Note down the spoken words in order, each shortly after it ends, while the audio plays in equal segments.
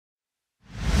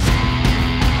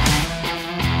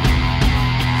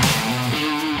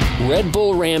Red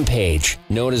Bull Rampage,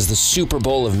 known as the Super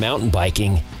Bowl of mountain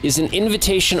biking, is an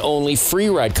invitation-only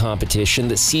freeride competition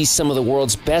that sees some of the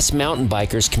world's best mountain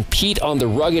bikers compete on the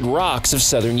rugged rocks of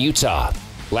southern Utah.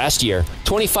 Last year,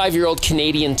 25-year-old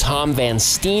Canadian Tom Van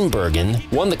Steenbergen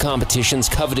won the competition's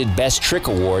coveted Best Trick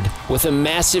Award with a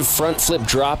massive front flip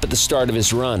drop at the start of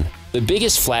his run, the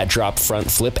biggest flat drop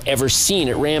front flip ever seen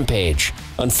at Rampage.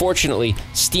 Unfortunately,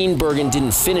 Steenbergen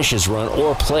didn't finish his run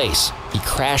or place. He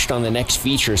crashed on the next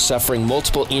feature, suffering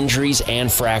multiple injuries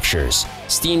and fractures.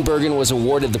 Steenbergen was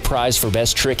awarded the prize for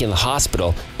Best Trick in the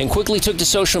hospital and quickly took to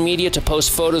social media to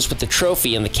post photos with the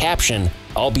trophy and the caption,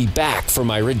 "I'll be back for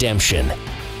my redemption."